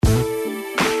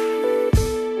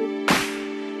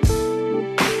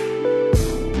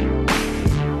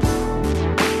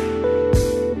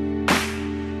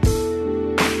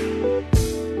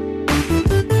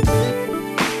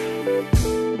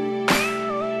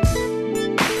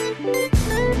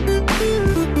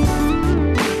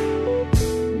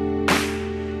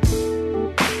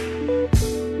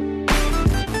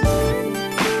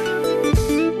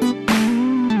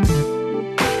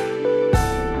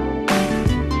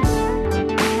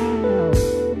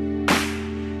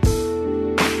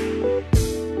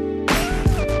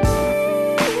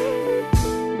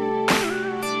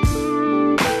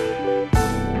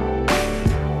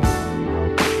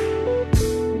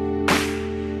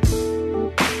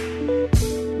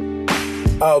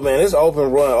Oh, man, it's open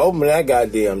run. Open that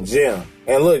goddamn gym.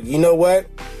 And look, you know what?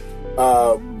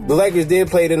 The Lakers did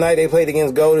play tonight. They played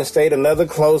against Golden State, another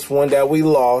close one that we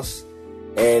lost.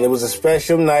 And it was a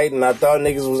special night, and I thought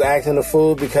niggas was acting a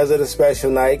fool because of the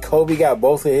special night. Kobe got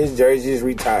both of his jerseys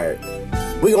retired.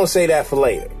 We're going to say that for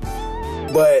later.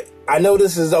 But I know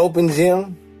this is open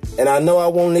gym, and I know I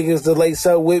want niggas to lace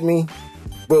up with me,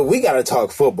 but we got to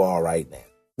talk football right now.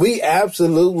 We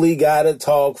absolutely got to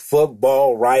talk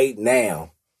football right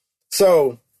now.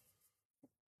 So,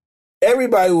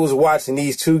 everybody was watching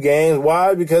these two games.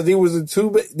 Why? Because these were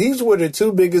the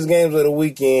two biggest games of the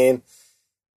weekend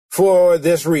for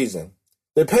this reason.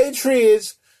 The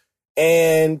Patriots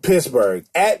and Pittsburgh.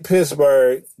 At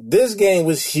Pittsburgh, this game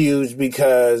was huge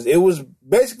because it was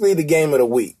basically the game of the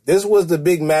week. This was the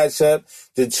big matchup.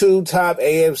 The two top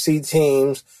AFC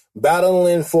teams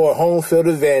battling for home field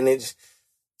advantage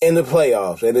in the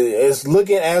playoffs. And it's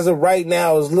looking, as of right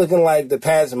now, it's looking like the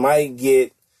Pats might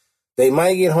get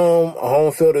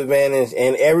home field advantage,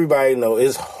 and everybody knows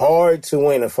it's hard to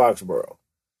win in Foxborough.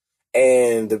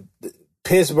 And the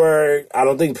Pittsburgh, I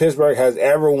don't think Pittsburgh has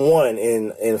ever won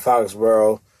in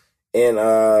Foxborough in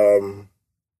the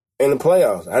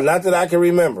playoffs. Not that I can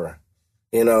remember,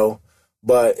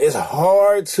 but it's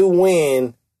hard to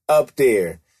win up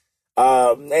there.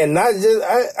 And not just,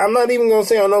 I'm not even going to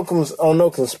say on no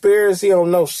conspiracy,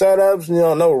 on no setups,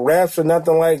 no refs or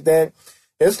nothing like that.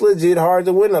 It's legit hard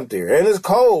to win up there. And it's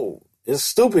cold. It's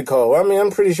stupid cold. I mean,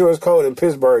 I'm pretty sure it's cold in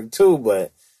Pittsburgh too,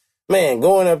 but man,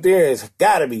 going up there, it's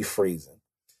got to be freezing.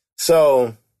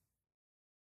 So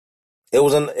it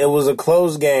was a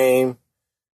close game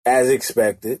as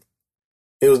expected.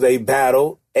 It was a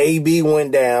battle. AB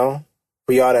went down.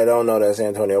 For y'all that don't know, that's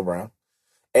Antonio Brown.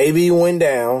 AB went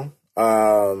down,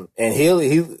 and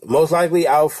he most likely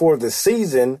out for the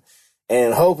season,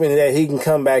 and hoping that he can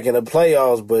come back in the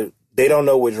playoffs, but they don't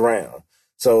know which round.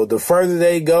 So the further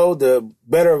they go, the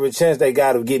better of a chance they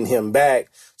got of getting him back.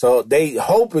 So they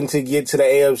hoping to get to the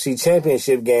AFC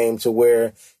Championship game to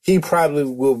where he probably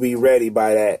will be ready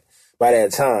by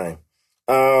that time.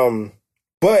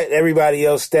 But everybody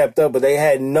else stepped up, but they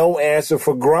had no answer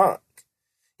for Gronk.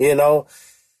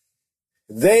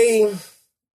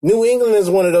 New England is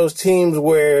one of those teams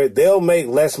where they'll make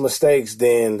less mistakes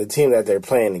than the team that they're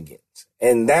playing against.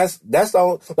 And that's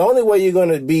the only way you're going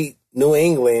to beat New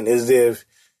England is if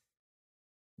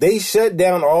they shut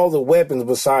down all the weapons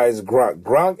besides Gronk.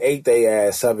 Gronk ate their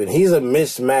ass up, and he's a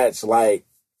mismatch. Like,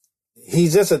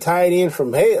 he's just a tight end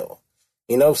from hell.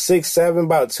 6'7",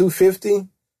 about 250.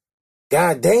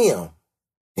 God damn.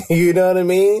 You know what I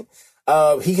mean?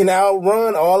 He can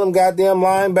outrun all them goddamn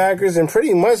linebackers and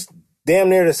pretty much damn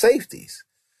near the safeties.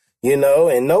 And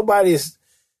nobody's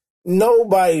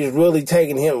really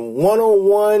taking him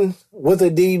one-on-one with a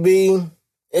DB.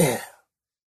 Yeah.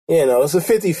 It's a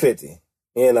 50-50.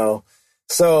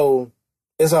 So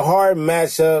it's a hard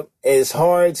matchup. It's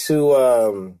hard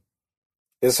to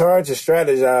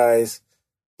strategize,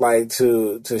 like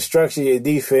to structure your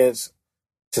defense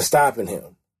to stopping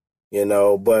him,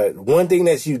 but one thing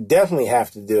that you definitely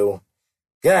have to do,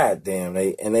 goddamn,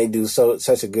 they do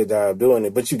such a good job doing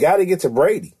it, but you got to get to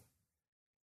Brady.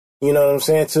 You know what I'm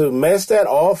saying? To mess that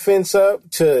offense up,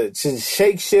 to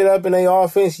shake shit up in their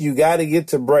offense, you got to get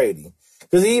to Brady.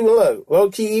 Because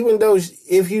even though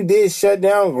if you did shut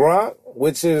down Gronk,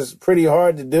 which is pretty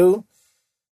hard to do,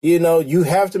 you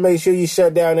have to make sure you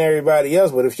shut down everybody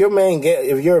else. But if your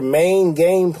main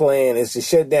game plan is to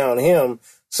shut down him,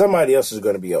 somebody else is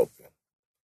going to be open.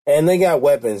 And they got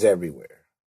weapons everywhere.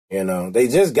 They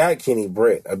just got Kenny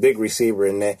Britt, a big receiver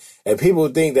in that. And people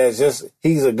think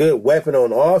he's a good weapon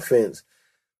on offense.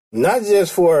 Not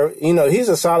just for, he's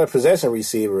a solid possession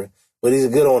receiver, but he's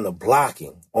good on the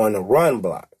blocking, on the run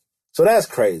block. So that's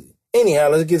crazy. Anyhow,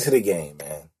 let's get to the game,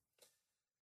 man.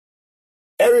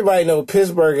 Everybody knows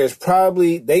Pittsburgh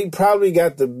they probably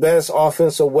got the best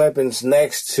offensive weapons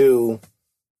next to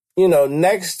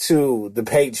the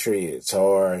Patriots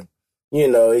or,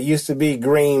 it used to be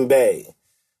Green Bay.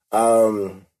 They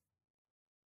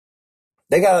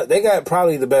got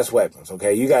probably the best weapons,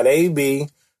 okay? You got AB,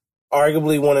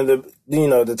 arguably one of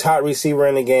the top receiver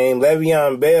in the game.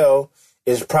 Le'Veon Bell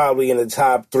is probably in the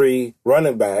top 3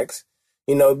 running backs.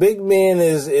 Big Ben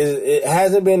it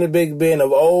hasn't been the Big Ben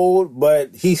of old,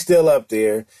 but he's still up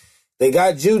there. They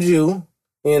got Juju,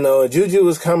 Juju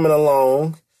is coming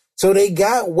along. So they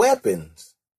got weapons.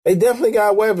 They definitely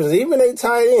got weapons. Even they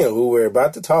tight end, who we're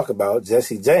about to talk about,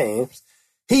 Jesse James,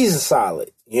 he's solid,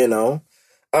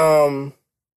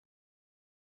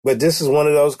 But this is one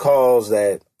of those calls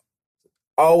that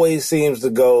always seems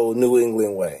to go New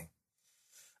England way.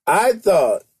 I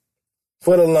thought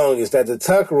for the longest that the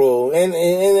tuck rule, and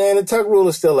the tuck rule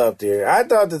is still up there. I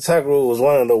thought the tuck rule was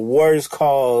one of the worst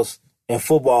calls in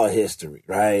football history,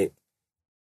 right?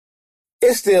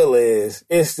 It still is.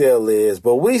 It still is.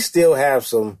 But we still have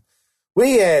some.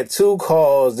 We had 2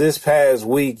 calls this past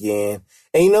weekend.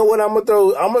 And you know what I'm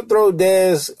gonna throw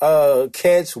Dez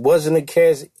catch, wasn't a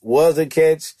catch, was a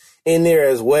catch in there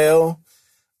as well.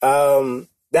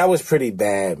 That was pretty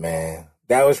bad, man.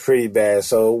 That was pretty bad.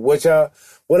 So what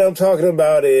I'm talking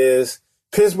about is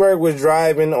Pittsburgh was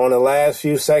driving on the last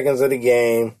few seconds of the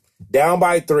game, down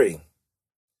by 3.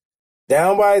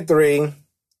 Down by 3.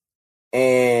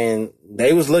 And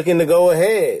they was looking to go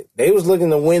ahead. They was looking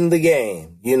to win the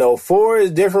game. 4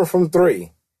 is different from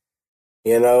 3.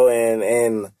 And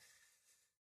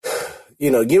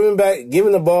giving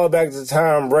the ball back to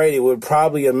Tom Brady with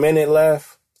probably a minute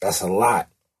left, that's a lot.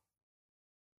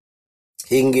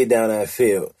 He can get down that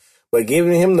field. But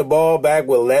giving him the ball back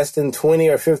with less than 20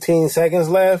 or 15 seconds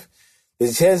left,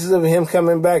 the chances of him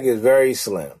coming back is very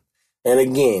slim. And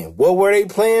again, what were they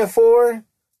playing for?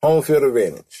 Home field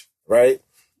advantage, right?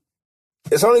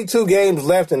 It's only 2 games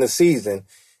left in the season,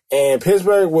 and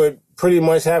Pittsburgh would pretty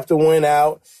much have to win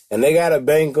out, and they got to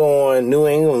bank on New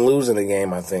England losing the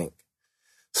game, I think.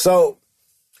 So,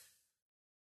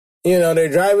 they're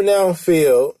driving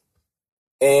downfield,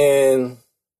 and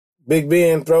Big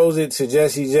Ben throws it to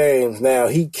Jesse James. Now,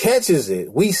 he catches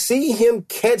it. We see him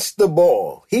catch the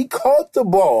ball. He caught the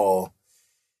ball.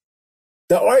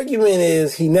 The argument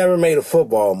is he never made a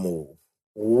football move.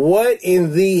 What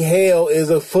in the hell is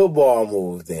a football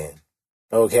move then?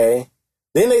 Okay?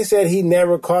 Then they said he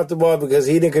never caught the ball because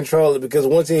he didn't control it because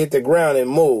once it hit the ground, it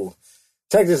moved.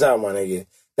 Check this out, my nigga.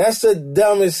 That's the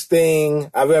dumbest thing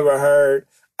I've ever heard.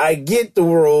 I get the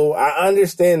rule. I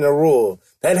understand the rule.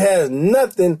 That has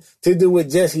nothing to do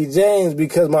with Jesse James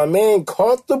because my man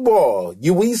caught the ball.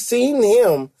 We seen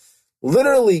him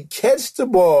literally catch the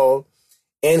ball,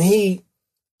 and he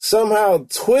somehow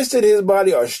twisted his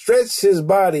body or stretched his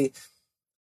body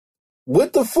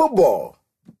with the football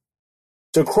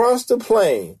to cross the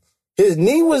plane. His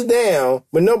knee was down,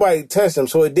 but nobody touched him,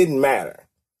 so it didn't matter.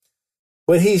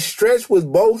 But he stretched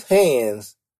with both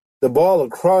hands the ball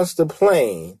across the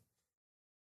plane,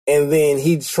 and then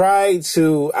he tried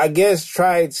to, I don't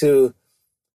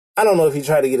know if he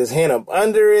tried to get his hand up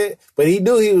under it, but he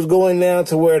knew he was going down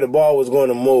to where the ball was going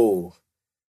to move.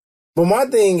 But my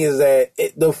thing is that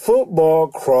the football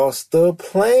crossed the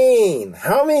plane.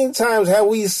 How many times have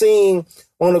we seen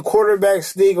on a quarterback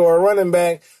sneak or a running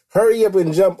back hurry up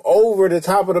and jump over the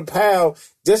top of the pile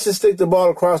just to stick the ball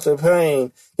across the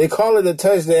plane? They call it a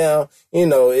touchdown.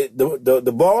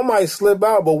 The ball might slip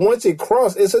out, but once it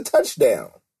crosses, it's a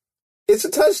touchdown. It's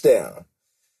a touchdown.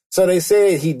 So they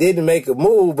said he didn't make a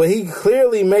move, but he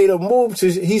clearly made a move.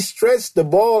 He stretched the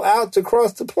ball out to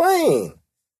cross the plane.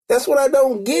 That's what I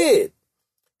don't get.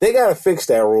 They got to fix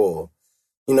that rule.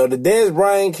 The Dez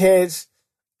Bryant catch,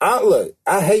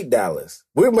 I hate Dallas.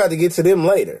 We're about to get to them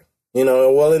later, in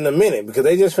a minute, because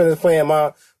they just finished playing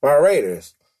my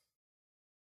Raiders.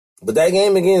 But that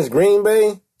game against Green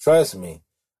Bay, trust me,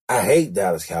 I hate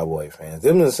Dallas Cowboy fans.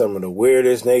 Them are some of the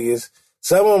weirdest niggas.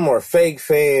 Some of them are fake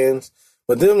fans,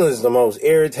 but them is the most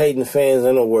irritating fans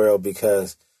in the world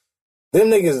because them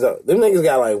niggas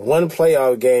got like one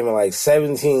playoff game in like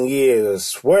 17 years. I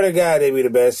swear to God, they be the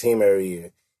best team every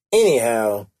year.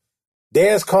 Anyhow,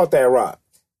 Dez caught that rock,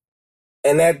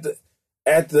 and at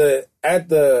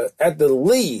the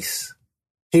least,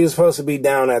 he was supposed to be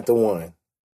down at the 1.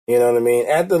 You know what I mean?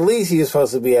 At the least, he was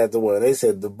supposed to be at the 1. They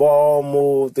said the ball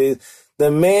moved.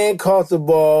 The man caught the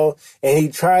ball, and he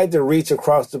tried to reach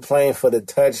across the plane for the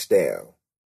touchdown.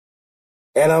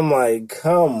 And I'm like,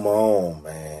 come on,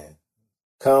 man.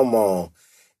 Come on.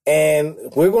 And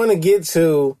we're going to get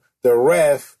to the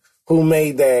ref who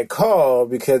made that call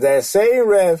because that same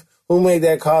ref who made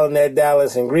that call in that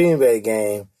Dallas and Green Bay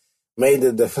game made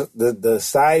the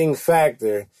deciding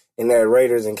factor in that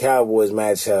Raiders and Cowboys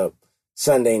matchup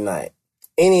Sunday night.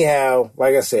 Anyhow,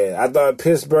 like I said, I thought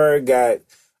Pittsburgh got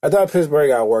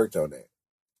worked on that.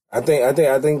 I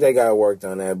think they got worked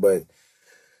on that, but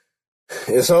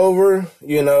it's over.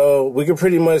 We can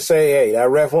pretty much say, hey, that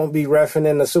ref won't be reffing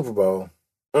in the Super Bowl.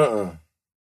 Not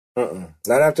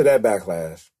after that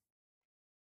backlash.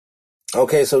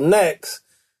 Okay, so next,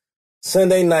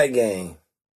 Sunday night game.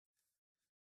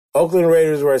 Oakland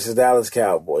Raiders versus Dallas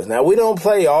Cowboys. Now, we don't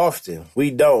play often.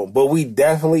 We don't, but we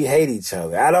definitely hate each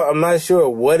other. I'm not sure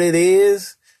what it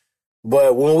is,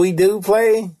 but when we do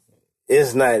play,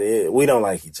 we don't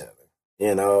like each other.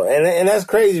 And that's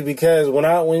crazy because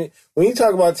when you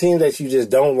talk about teams that you just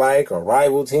don't like or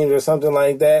rival teams or something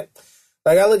like that,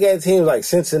 Like, I look at teams like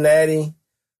Cincinnati.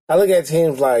 I look at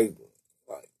teams like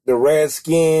the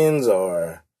Redskins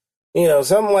or,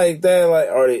 something like that,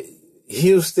 or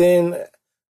Houston.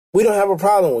 We don't have a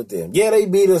problem with them. Yeah, they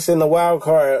beat us in the wild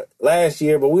card last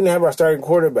year, but we didn't have our starting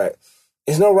quarterback.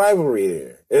 There's no rivalry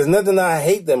there. There's nothing I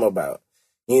hate them about.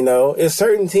 It's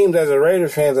certain teams as a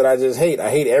Raiders fan that I just hate. I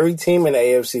hate every team in the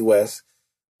AFC West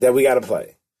that we got to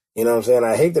play. You know what I'm saying?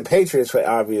 I hate the Patriots for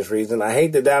obvious reasons. I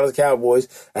hate the Dallas Cowboys.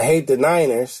 I hate the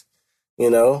Niners,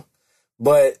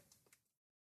 But,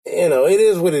 it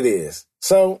is what it is.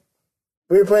 So,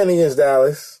 we're playing against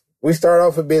Dallas. We start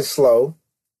off a bit slow.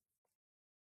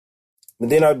 But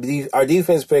then our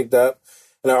defense picked up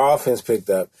and our offense picked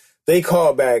up. They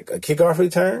called back a kickoff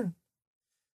return.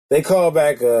 They called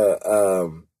back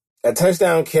a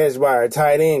touchdown catch by our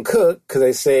tight end, Cook, because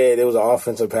they said it was an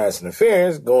offensive pass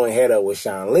interference, going head up with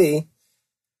Sean Lee.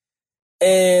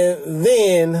 And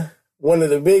then one of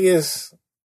the biggest,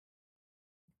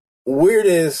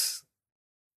 weirdest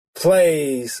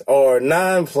plays or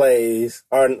non-plays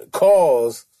or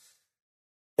calls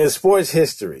in sports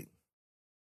history.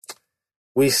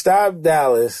 We stop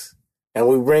Dallas and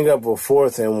we bring up a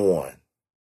 4th and 1.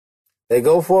 They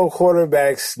go for a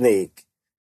quarterback sneak.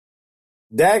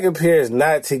 Dak appears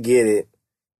not to get it.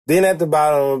 Then at the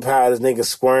bottom of the pile, this nigga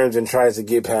squirms and tries to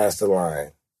get past the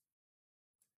line.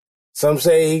 Some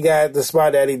say he got the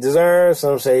spot that he deserves.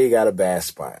 Some say he got a bad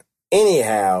spot.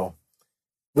 Anyhow,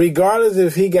 regardless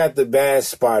if he got the bad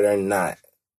spot or not,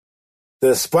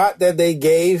 the spot that they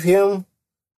gave him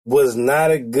was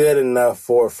not a good enough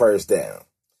for a first down.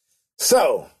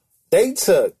 So they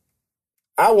took,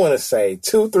 I want to say,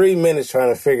 2-3 minutes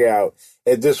trying to figure out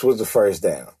if this was the first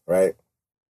down, right?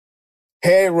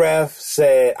 Head ref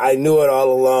said, I knew it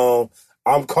all along.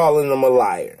 I'm calling him a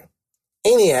liar.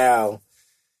 Anyhow,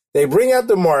 they bring out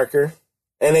the marker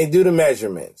and they do the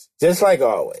measurements, just like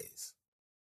always.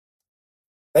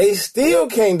 They still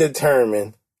can't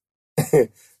determine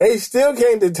if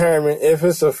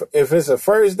it's a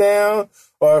first down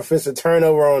or if it's a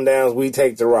turnover on downs, we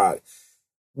take the rock.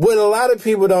 What a lot of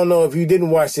people don't know if you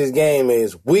didn't watch this game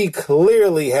is we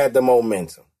clearly had the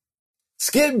momentum.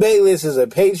 Skip Bayless is a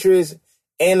Patriots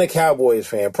and a Cowboys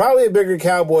fan, probably a bigger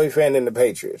Cowboy fan than the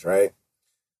Patriots, right?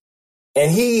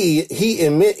 And he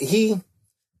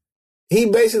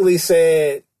basically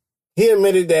said, he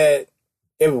admitted that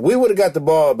if we would have got the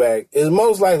ball back, it's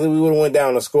most likely we would have went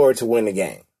down and scored to win the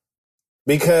game.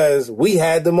 Because we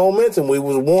had the momentum. We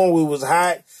was warm, we was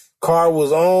hot, car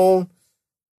was on.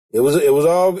 It was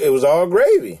all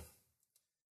gravy.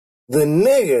 The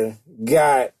nigga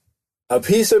got a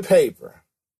piece of paper,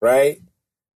 right,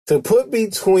 to put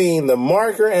between the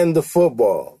marker and the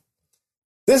football.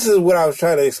 This is what I was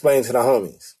trying to explain to the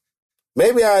homies.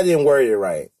 Maybe I didn't word it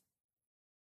right.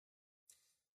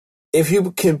 If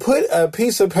you can put a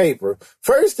piece of paper,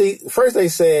 first they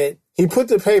said he put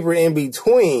the paper in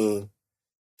between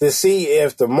to see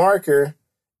if the marker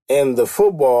and the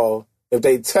football, if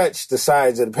they touch the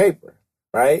sides of the paper,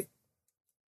 right?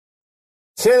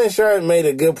 Shannon Sharp made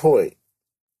a good point.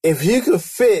 If you could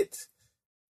fit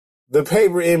the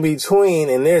paper in between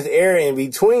and there's air in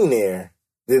between there,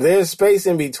 there's space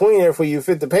in between there for you to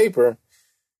fit the paper,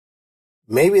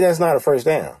 maybe that's not a first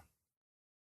down.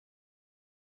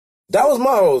 That was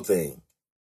my whole thing.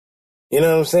 You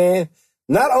know what I'm saying?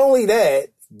 Not only that,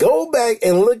 go back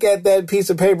and look at that piece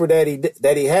of paper that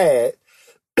he had.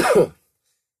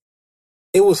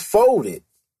 It was folded.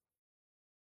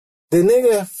 The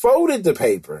nigga folded the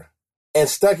paper and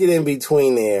stuck it in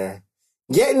between there.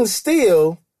 Yet and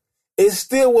still, it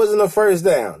still wasn't a first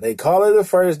down. They call it a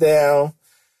first down.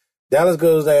 Dallas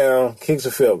goes down, kicks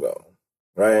a field goal,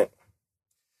 right?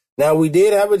 Now, we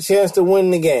did have a chance to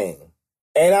win the game.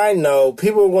 And I know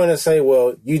people are going to say,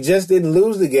 well, you just didn't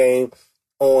lose the game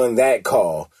on that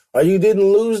call. Or you didn't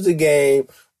lose the game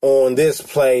on this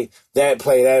play, that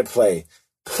play, that play.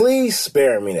 Please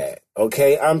spare me that,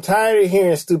 okay? I'm tired of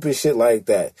hearing stupid shit like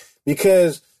that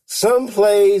because some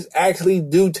plays actually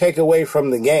do take away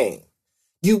from the game.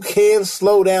 You can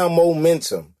slow down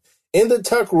momentum. In the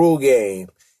Tuck Rule game,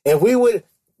 if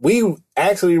we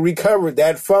actually recovered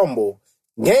that fumble,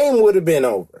 game would have been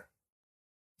over.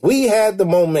 We had the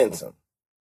momentum.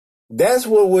 That's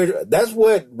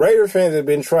what Raider fans have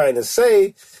been trying to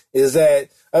say is that,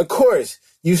 of course,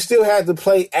 you still had to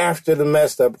play after the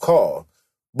messed up call.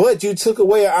 But you took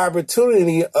away an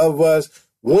opportunity of us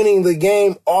winning the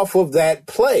game off of that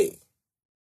play.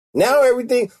 Now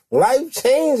life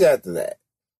changed after that.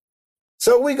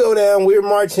 So we go down, we're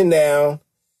marching down,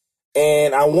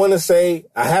 and I want to say,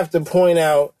 I have to point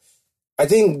out, I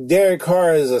think Derek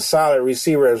Carr is a solid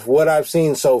receiver as what I've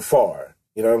seen so far.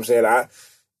 You know what I'm saying?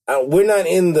 We're not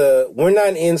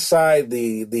inside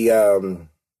the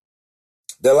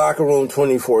locker room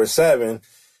 24/7,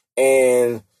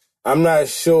 and I'm not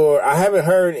sure. I haven't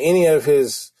heard any of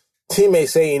his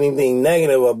teammates say anything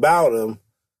negative about him,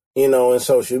 in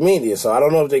social media. So I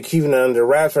don't know if they're keeping it under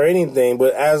wraps or anything,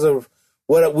 but as of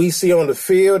what we see on the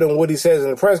field and what he says in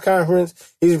the press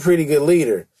conference, he's a pretty good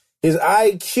leader. His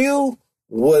IQ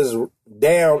was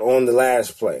down on the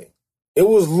last play. It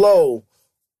was low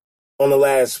on the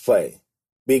last play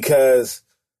because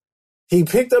he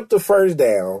picked up the first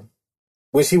down,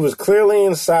 which he was clearly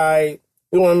inside.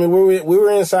 We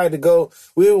were inside to go.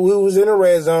 We was in the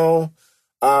red zone.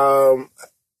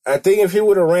 I think if he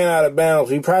would have ran out of bounds,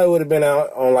 he probably would have been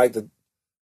out on like the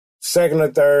second or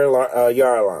third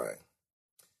yard line.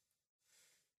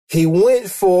 He went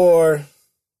for,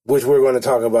 which we're going to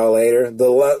talk about later,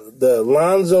 the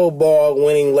Lonzo Ball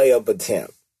winning layup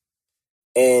attempt.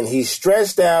 And he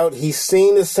stretched out. He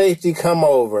seen the safety come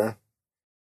over,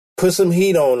 put some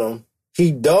heat on him.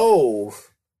 He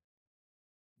dove.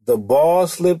 The ball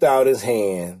slipped out his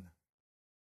hand,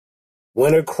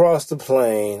 went across the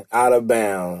plane, out of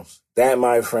bounds. That,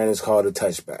 my friend, is called a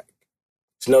touchback.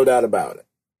 There's no doubt about it.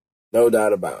 No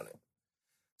doubt about it.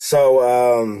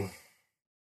 So,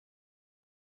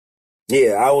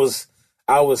 yeah,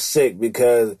 I was sick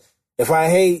because if I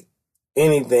hate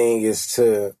anything, it's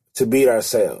to beat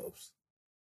ourselves.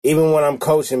 Even when I'm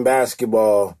coaching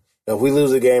basketball, if we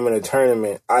lose a game in a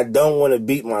tournament, I don't want to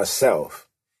beat myself.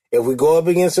 If we go up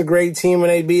against a great team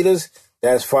and they beat us,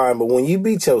 that's fine. But when you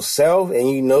beat yourself and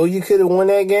you know you could have won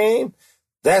that game,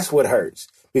 that's what hurts.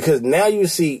 Because now you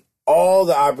see all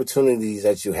the opportunities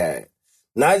that you had.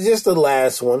 Not just the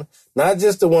last one, not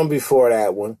just the one before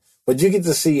that one, but you get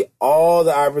to see all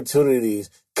the opportunities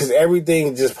because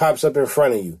everything just pops up in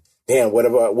front of you. Damn, what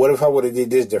if I would have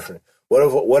did this different?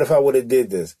 What if I would have did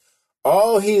this?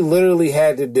 All he literally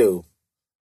had to do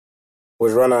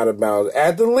was run out of bounds.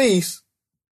 At the least,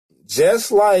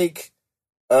 just like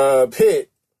Pitt,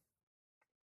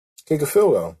 kick a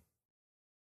field goal.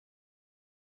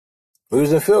 We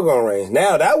was in field goal range.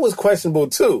 Now, that was questionable,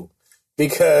 too,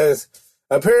 because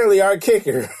apparently our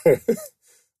kicker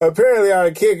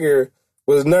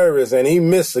was nervous, and he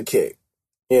missed a kick,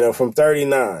 from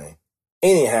 39.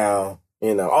 Anyhow,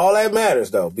 all that matters,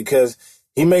 though, because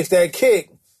he makes that kick,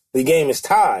 the game is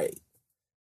tied,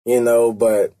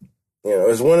 but,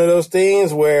 it's one of those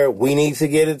things where we need to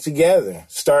get it together,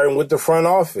 starting with the front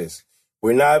office.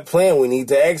 We're not playing. We need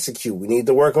to execute. We need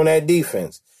to work on that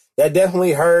defense. That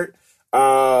definitely hurt.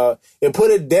 It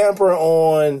put a damper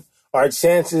on our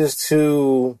chances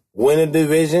to win a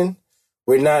division.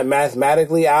 We're not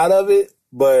mathematically out of it,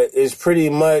 but it's pretty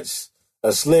much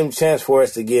a slim chance for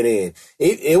us to get in.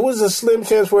 It was a slim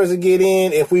chance for us to get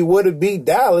in if we would have beat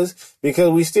Dallas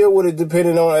because we still would have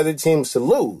depended on other teams to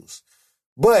lose.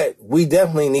 But we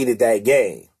definitely needed that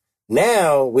game.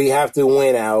 Now we have to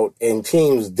win out, and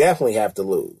teams definitely have to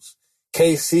lose.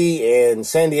 KC and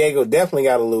San Diego definitely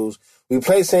got to lose. We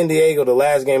played San Diego the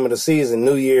last game of the season,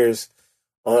 New Year's.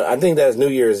 I think that's New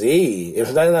Year's Eve.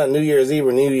 If that's not New Year's Eve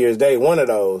or New Year's Day, one of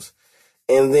those.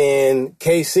 And then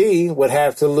KC would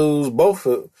have to lose both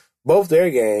their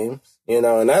games, and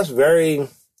that's very,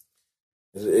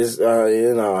 I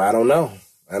don't know.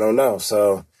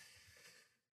 So,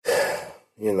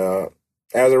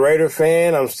 as a Raider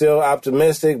fan, I'm still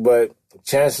optimistic, but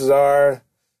chances are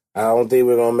I don't think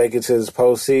we're going to make it to this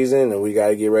postseason, and we got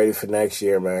to get ready for next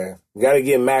year, man. We got to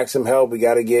get Max some help. We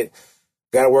got to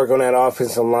work on that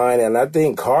offensive line, and I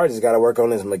think Carr just got to work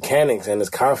on his mechanics and his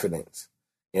confidence.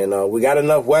 We got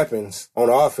enough weapons on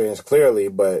offense, clearly,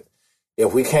 but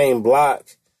if we can't block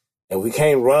and we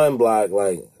can't run block,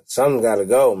 like, something's got to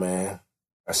go, man.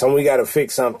 Or we got to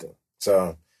fix something.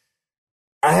 So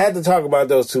I had to talk about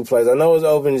those two plays. I know it's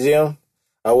open gym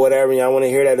or whatever. Y'all want to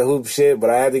hear that hoop shit, but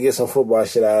I had to get some football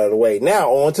shit out of the way. Now,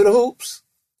 on to the hoops.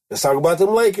 Let's talk about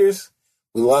them Lakers.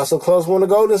 We lost a close one to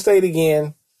Golden State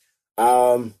again.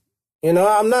 I'm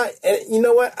not, you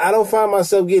know what? I don't find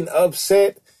myself getting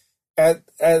upset at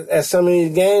some of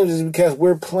these games is because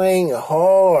we're playing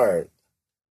hard.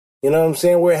 You know what I'm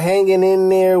saying? We're hanging in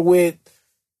there with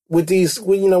these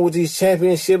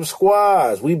championship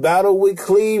squads. We battled with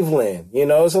Cleveland.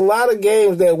 It's a lot of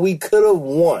games that we could have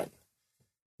won.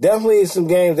 Definitely some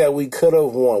games that we could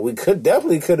have won. We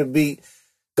definitely could have beat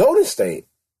Golden State.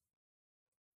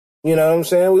 You know what I'm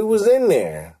saying? We was in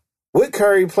there with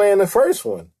Curry playing the first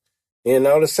one.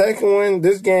 The second one,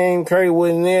 this game, Curry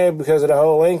wasn't there because of the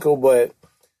whole ankle, but,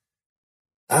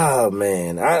 oh,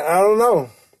 man, I don't know.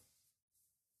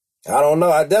 I don't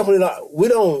know. I definitely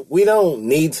don't. We don't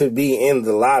need to be in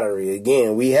the lottery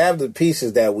again. We have the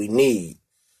pieces that we need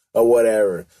or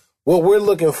whatever. What we're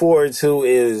looking forward to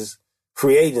is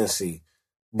free agency.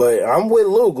 But I'm with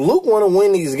Luke. Luke want to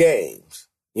win these games.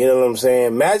 You know what I'm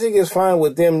saying? Magic is fine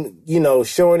with them,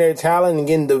 showing their talent and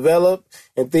getting developed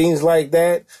and things like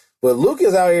that. But Luke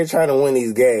is out here trying to win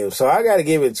these games. So I got to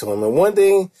give it to him. And one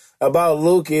thing about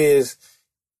Luke is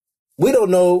we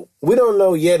don't know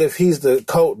yet if he's the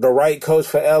right coach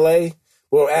for LA.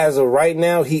 Well, as of right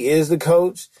now, he is the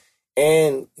coach,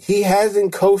 and he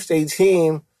hasn't coached a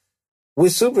team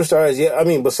with superstars yet. I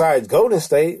mean, besides Golden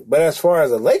State, but as far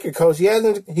as a Laker coach, he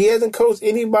hasn't coached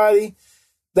anybody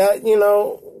that,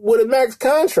 with a max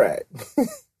contract.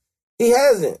 He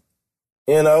hasn't,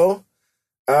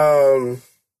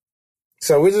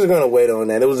 So we're just going to wait on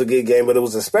that. It was a good game, but it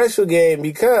was a special game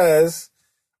because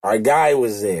our guy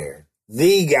was there.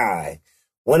 The guy.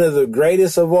 One of the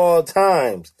greatest of all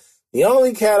times. The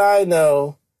only cat I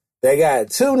know that got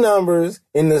two numbers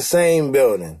in the same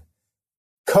building.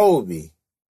 Kobe.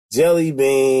 Jelly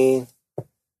Bean.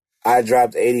 I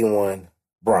dropped 81.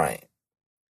 Bryant.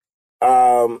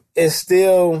 It's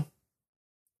still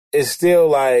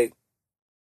like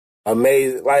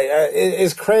amazing. Like,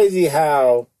 it's crazy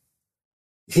how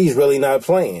he's really not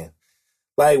playing.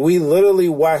 Like, we literally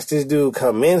watched this dude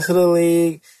come into the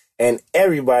league and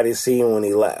everybody seen him when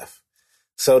he left.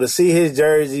 So to see his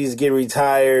jerseys get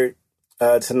retired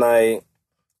tonight,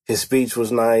 his speech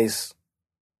was nice.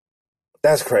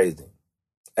 That's crazy.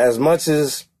 As much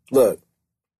as, look,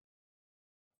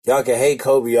 y'all can hate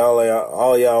Kobe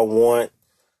all y'all want.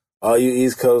 All you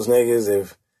East Coast niggas,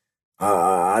 if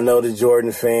I know the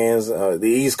Jordan fans, the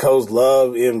East Coast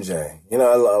love MJ.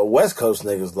 West Coast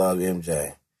niggas love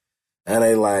MJ. And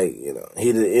they like,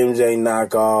 he the MJ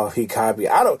knockoff, he copied.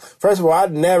 First of all,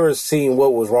 I'd never seen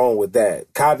what was wrong with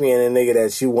that. Copying a nigga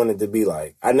that you wanted to be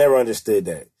like. I never understood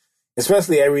that.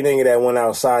 Especially every nigga that went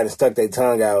outside and stuck their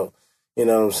tongue out,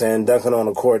 dunking on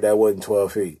a court that wasn't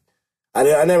 12 feet. I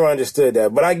never understood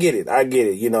that, but I get it.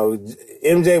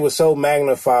 MJ was so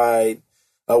magnified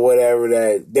or whatever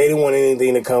that they didn't want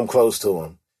anything to come close to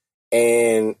him.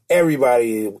 And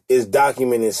everybody is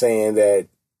documented saying that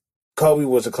Kobe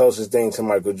was the closest thing to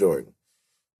Michael Jordan.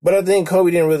 But I think Kobe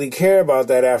didn't really care about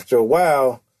that after a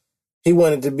while. He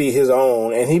wanted to be his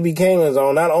own, and he became his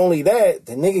own. Not only that,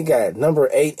 the nigga got number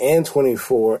 8 and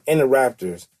 24 in the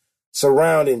Raptors,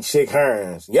 surrounding Chick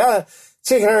Hearns. Yeah,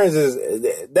 Chick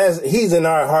Hearns he's in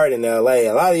our heart in LA.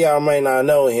 A lot of y'all might not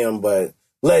know him, but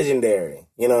legendary.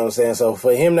 You know what I'm saying? So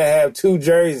for him to have 2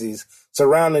 jerseys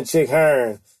surrounding Chick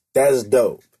Hearns, that's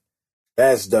dope.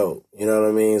 That's dope. You know what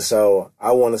I mean? So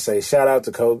I want to say shout out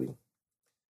to Kobe.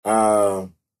 I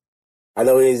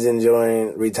know he's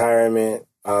enjoying retirement.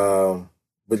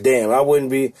 But damn, I wouldn't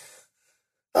be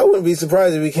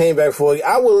surprised if he came back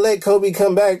I would let Kobe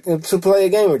come back to play a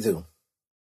game or two.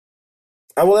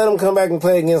 I would let him come back and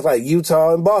play against like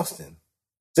Utah and Boston.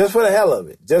 Just for the hell of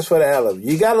it.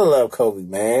 You gotta love Kobe,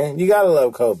 man. You gotta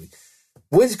love Kobe.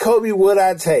 Which Kobe would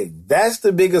I take? That's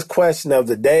the biggest question of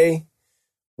the day.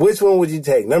 Which one would you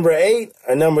take? Number 8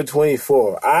 or number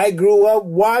 24? I grew up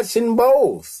watching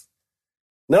both.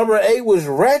 Number 8 was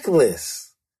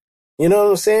reckless. You know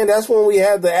what I'm saying? That's when we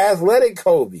had the athletic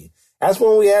Kobe. That's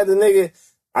when we had the nigga.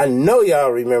 I know y'all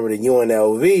remember the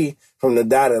UNLV from the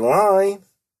dotted line.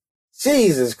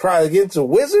 Jesus Christ, against the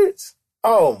Wizards?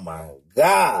 Oh my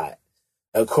God.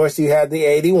 Of course, you had the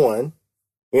 81.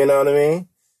 You know what I mean?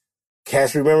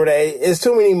 Cats remember that. It's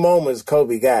too many moments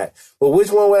Kobe got. But which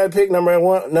one would I pick? Number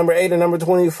 8 or number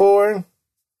 24?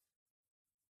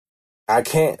 I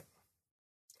can't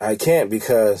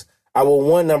because I will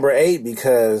want number 8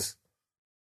 because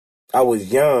I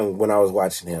was young when I was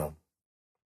watching him.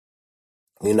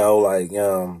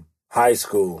 High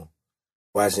school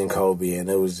watching Kobe, and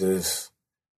it was just,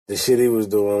 the shit he was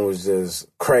doing was just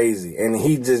crazy. And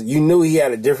you knew he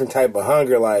had a different type of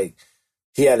hunger, like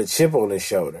he had a chip on his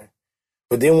shoulder.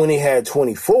 But then when he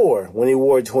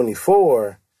wore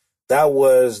 24, that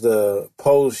was the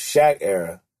post-Shaq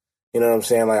era. You know what I'm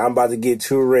saying? Like, I'm about to get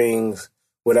 2 rings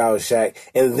without Shaq.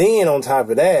 And then on top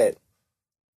of that,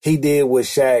 he did what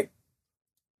Shaq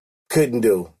couldn't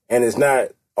do. And it's not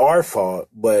our fault,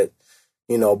 but,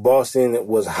 Boston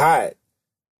was hot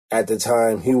at the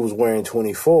time he was wearing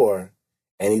 24,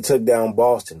 and he took down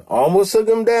Boston. Almost took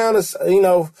him down,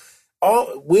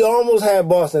 we almost had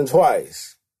Boston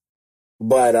twice.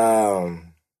 But,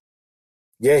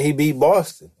 he beat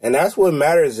Boston. And that's what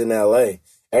matters in L.A.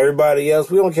 Everybody else,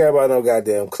 we don't care about no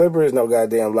goddamn Clippers, no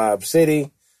goddamn Lob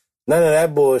City. None of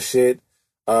that bullshit.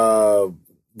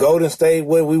 Golden State,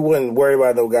 we wouldn't worry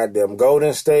about no goddamn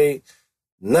Golden State,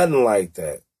 nothing like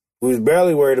that. We was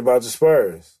barely worried about the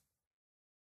Spurs.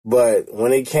 But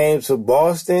when it came to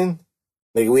Boston,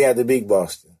 nigga, we had to beat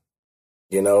Boston.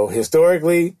 You know,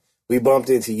 historically, we bumped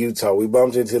into Utah. We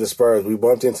bumped into the Spurs. We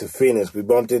bumped into Phoenix. We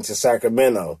bumped into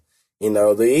Sacramento. You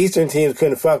know, the Eastern teams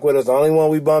couldn't fuck with us. The only one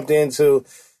we bumped into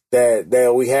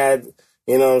that we had,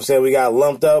 you know what I'm saying, we got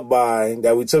lumped up by,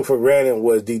 that we took for granted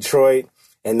was Detroit,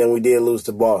 and then we did lose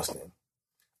to Boston.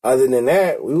 Other than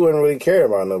that, we wouldn't really care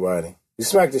about nobody. We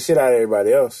smacked the shit out of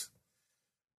everybody else.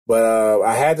 But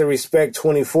I had to respect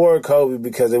 24 Kobe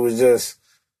because it was just,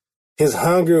 his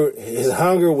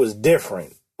hunger was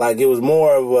different. Like, it was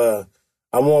more of a,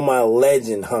 I want my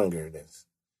legend hunger.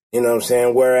 You know what I'm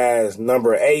saying? Whereas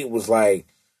number 8 was like,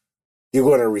 you're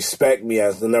going to respect me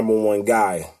as the number 1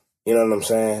 guy. You know what I'm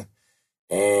saying?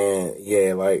 And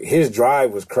yeah, like, his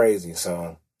drive was crazy.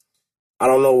 So I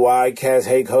don't know why cats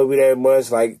hate Kobe that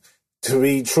much. Like, to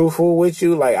be truthful with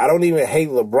you, like, I don't even hate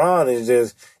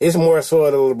LeBron. It's more so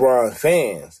the LeBron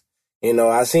fans. You know,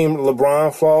 I seen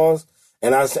LeBron flaws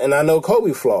and I know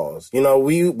Kobe flaws. You know,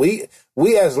 we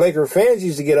as Laker fans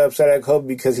used to get upset at Kobe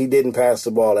because he didn't pass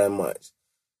the ball that much.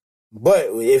 But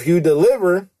if you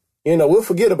deliver, you know, we'll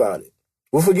forget about it.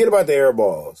 We'll forget about the air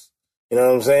balls. You know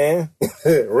what I'm saying?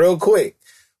 Real quick.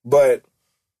 But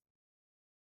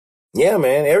yeah,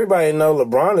 man, everybody know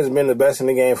LeBron has been the best in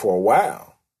the game for a while.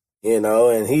 You know,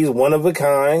 and he's one of a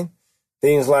kind,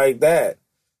 things like that.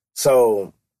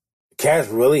 So cats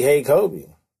really hate Kobe.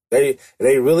 They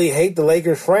really hate the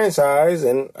Lakers franchise,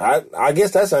 and I guess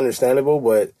that's understandable,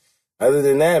 but other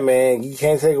than that, man, you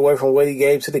can't take away from what he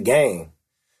gave to the game.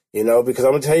 You know, because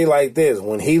I'm going to tell you like this.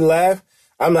 When he left,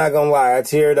 I'm not going to lie, I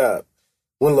teared up.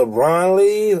 When LeBron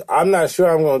leaves, I'm not sure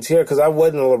I'm going to tear because I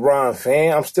wasn't a LeBron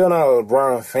fan. I'm still not a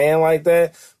LeBron fan like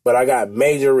that, but I got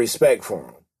major respect for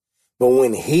him. But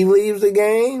when he leaves the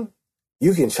game,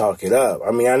 you can chalk it up.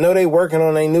 I mean, I know they working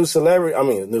on a new celebrity, on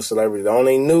a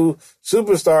new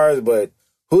superstars, but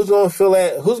who's going to fill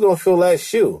that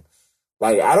shoe?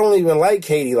 Like, I don't even like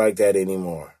KD like that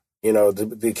anymore. You know,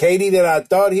 the KD that I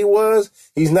thought he was,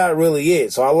 he's not really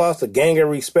it. So I lost a gang of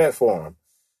respect for him.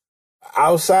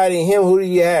 Outside of him, who do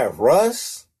you have?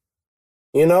 Russ?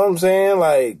 You know what I'm saying?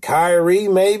 Like Kyrie,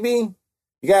 maybe?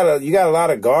 You got a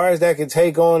lot of guards that can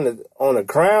take on the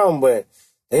crown, but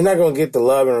they're not gonna get the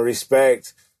love and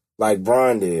respect like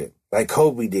Bron did, like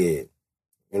Kobe did,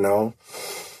 you know?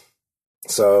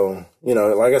 So, you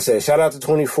know, like I said, shout out to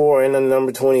 24 and the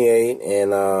number 28,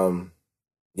 and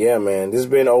yeah, man, this has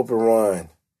been an open run.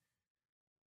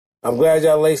 I'm glad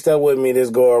y'all laced up with me this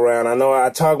go around. I know I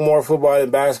talk more football than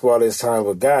basketball this time,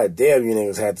 but god damn, you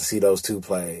niggas had to see those 2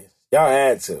 plays. Y'all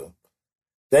had to.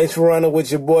 Thanks for running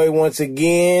with your boy once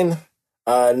again.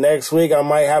 Next week I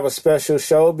might have a special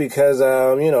show because,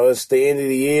 you know, it's the end of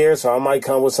the year, so I might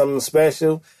come with something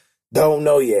special. Don't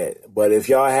know yet. But if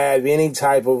y'all have any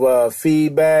type of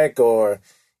feedback or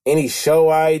any show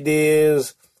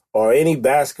ideas, or any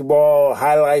basketball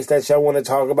highlights that y'all want to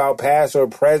talk about, past or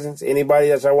present, anybody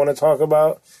that y'all want to talk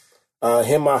about,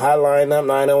 hit my hotline up,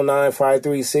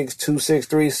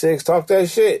 909-536-2636. Talk that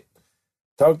shit.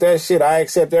 Talk that shit. I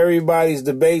accept everybody's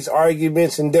debates,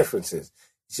 arguments, and differences.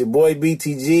 It's your boy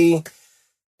BTG,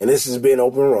 and this has been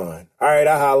Open Run. All right,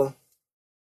 I holla.